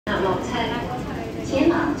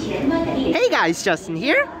Hey guys, Justin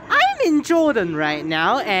here. I'm in Jordan right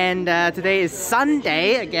now, and today is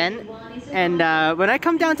Sunday again. And when I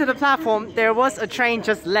come down to the platform, there was a train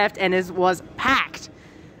just left and it was packed.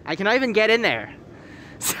 I cannot even get in there.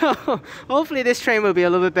 So hopefully this train will be a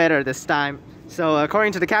little bit better this time. So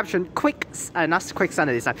according to the caption, not quick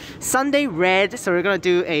Sunday this time, Sunday red. So we're gonna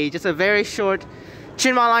do just a very short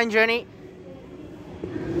Tsuen Wan Line journey.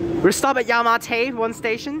 We're stopped at Yau Ma Tei, one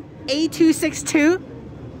station. A262.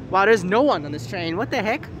 Wow, there's no one on this train. What the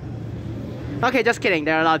heck? Okay, just kidding.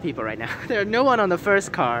 There are a lot of people right now. There's no one on the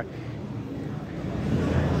first car.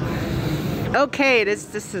 Okay,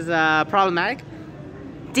 this is problematic.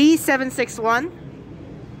 D761.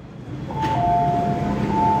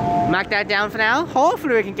 Mark that down for now.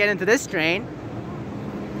 Hopefully we can get into this train.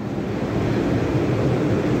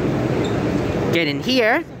 Get in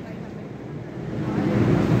here.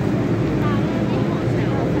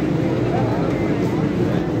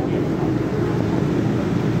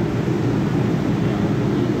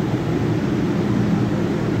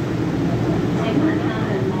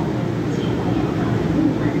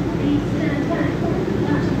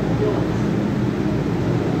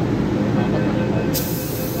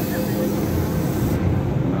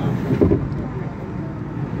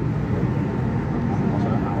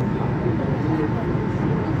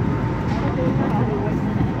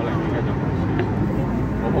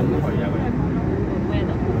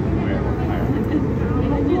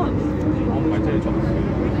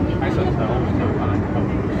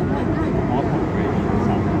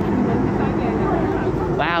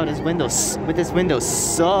 Wow, this window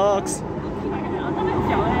sucks.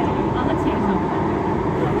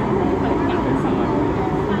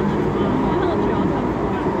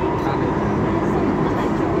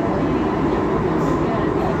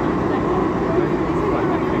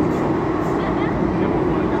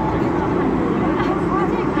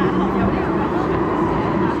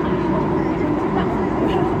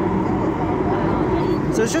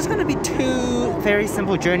 So it's just gonna be two very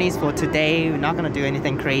simple journeys for today. We're not gonna do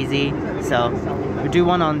anything crazy. So we'll do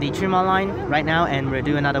one on the Tsuen Wan Line right now, and we'll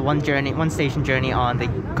do another one station journey on the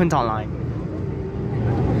Kunton Line.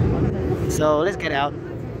 So let's get out.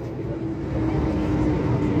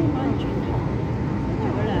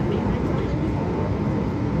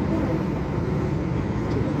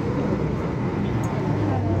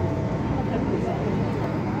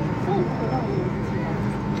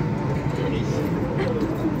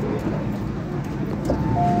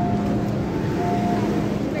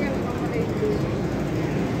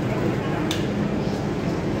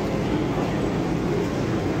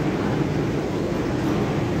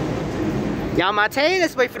 Yau Ma Tei,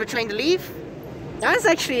 let's wait for the train to leave. That's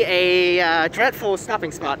actually a dreadful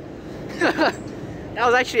stopping spot. That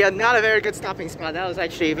was actually not a very good stopping spot. That was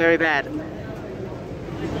actually very bad.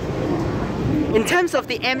 In terms of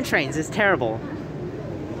the M trains, it's terrible.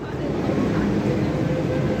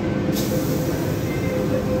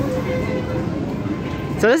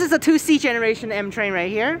 So this is a 2C generation M train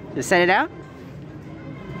right here. Just send it out.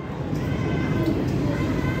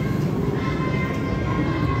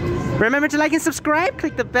 Remember to like and subscribe,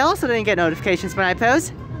 click the bell so that you get notifications when I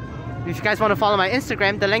post. If you guys want to follow my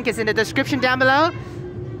Instagram, the link is in the description down below.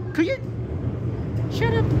 Could you?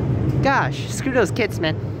 Shut up. Gosh, screw those kids,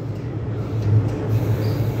 man.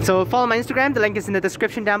 So follow my Instagram, the link is in the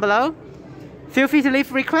description down below. Feel free to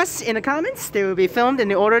leave requests in the comments. They will be filmed in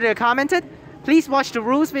the order they're commented. Please watch the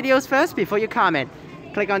rules videos first before you comment.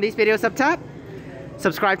 Click on these videos up top.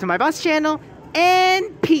 Subscribe to my boss channel,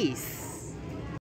 and peace.